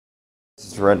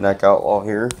This is Redneck Outlaw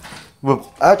here with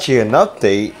actually an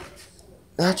update.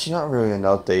 Actually, not really an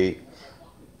update.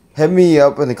 Hit me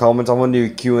up in the comments. I want to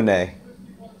do Q&A.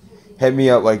 Hit me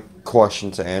up like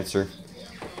questions to answer.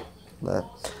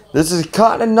 This is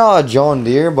kind of not a John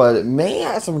Deere, but it may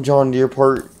have some John Deere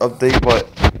part update. But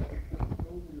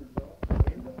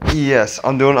yes,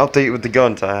 I'm doing an update with the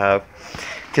guns I have.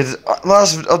 Because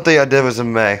last update I did was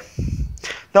in May.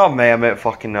 Not May, I meant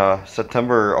fucking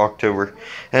September or October.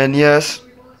 And yes,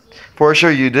 before I show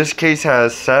you, this case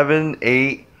has 7,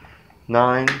 8,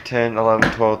 9, 10,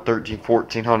 11, 12, 13,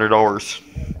 $1,400.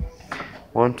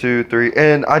 1, 2, 3,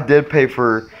 and I did pay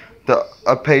for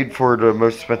I paid for the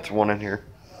most expensive one in here.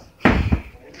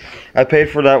 I paid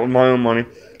for that with my own money.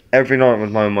 Everything on it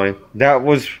with my own money. That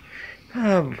was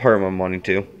part of my money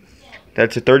too.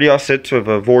 That's a 30-06 with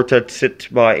a Vortex 6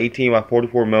 by 18 by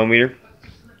 44 millimeter.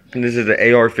 And this is an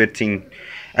AR-15.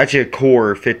 Actually a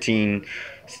Core 15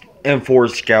 M4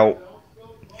 Scout.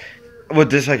 With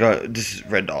this this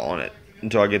red dot on it.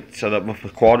 Until I get set up with the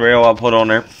quad rail I'll put on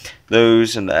there.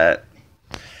 Those and that.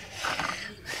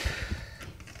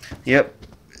 Yep.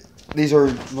 These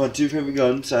are my two favorite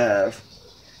guns I have.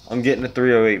 I'm getting a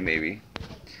 308 maybe.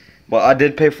 But I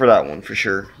did pay for that one for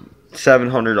sure.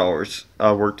 $700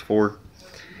 I worked for.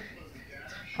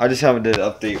 I just haven't did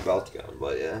an update about the gun,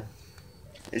 but yeah.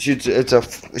 It shoots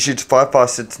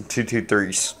 5.56 and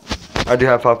 2.23s. I do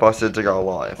have 5.56. I got a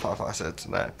lot of 5.56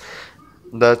 in that.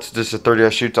 That's just a 30 I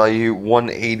shoots. I use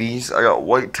 180s. I got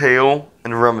Whitetail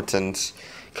and Remingtons.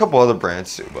 A couple other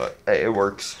brands too, but hey, it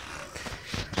works.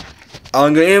 I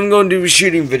am going to do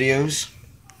shooting videos.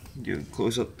 Do a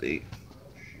close update.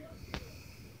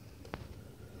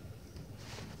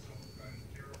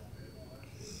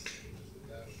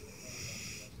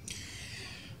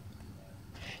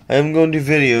 I am going to do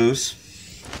videos.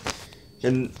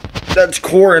 And that's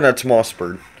Core and that's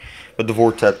Mossberg. With the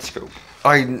Vortex scope.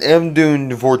 I am doing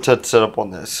the Vortex setup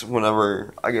on this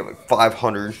whenever I get like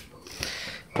 500.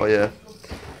 But yeah.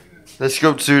 The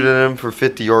scope suited in for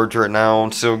 50 yards right now.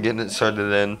 I'm still getting it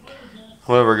sighted in.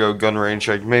 Whenever I go gun range,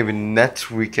 like maybe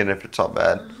next weekend if it's not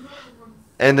bad.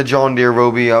 And the John Deere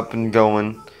will be up and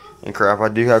going and crap. I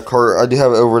do have it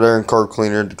over there in carb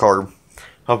cleaner. The carb.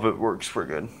 Hope it works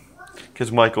pretty good.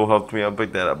 Because Michael helped me out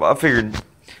pick that up. But I figured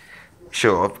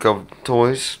show up a couple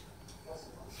toys.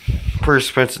 Pretty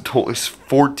expensive toys.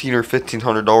 $1,400 or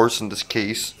 $1,500 in this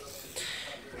case.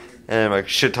 And like a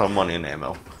shit ton of money in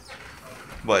ammo.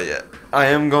 But yeah, I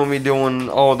am going to be doing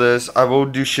all this. I will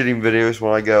do shooting videos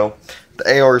when I go.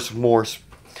 The AR is more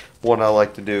what I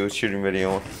like to do, shooting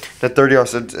video. The 30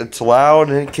 it's loud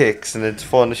and it kicks and it's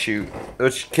fun to shoot.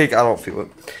 Which kick, I don't feel it.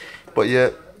 But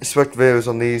yeah, expect videos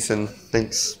on these and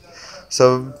thanks.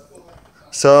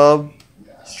 Subscribe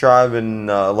and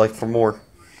like for more.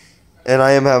 And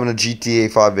I am having a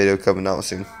GTA 5 video coming out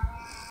soon.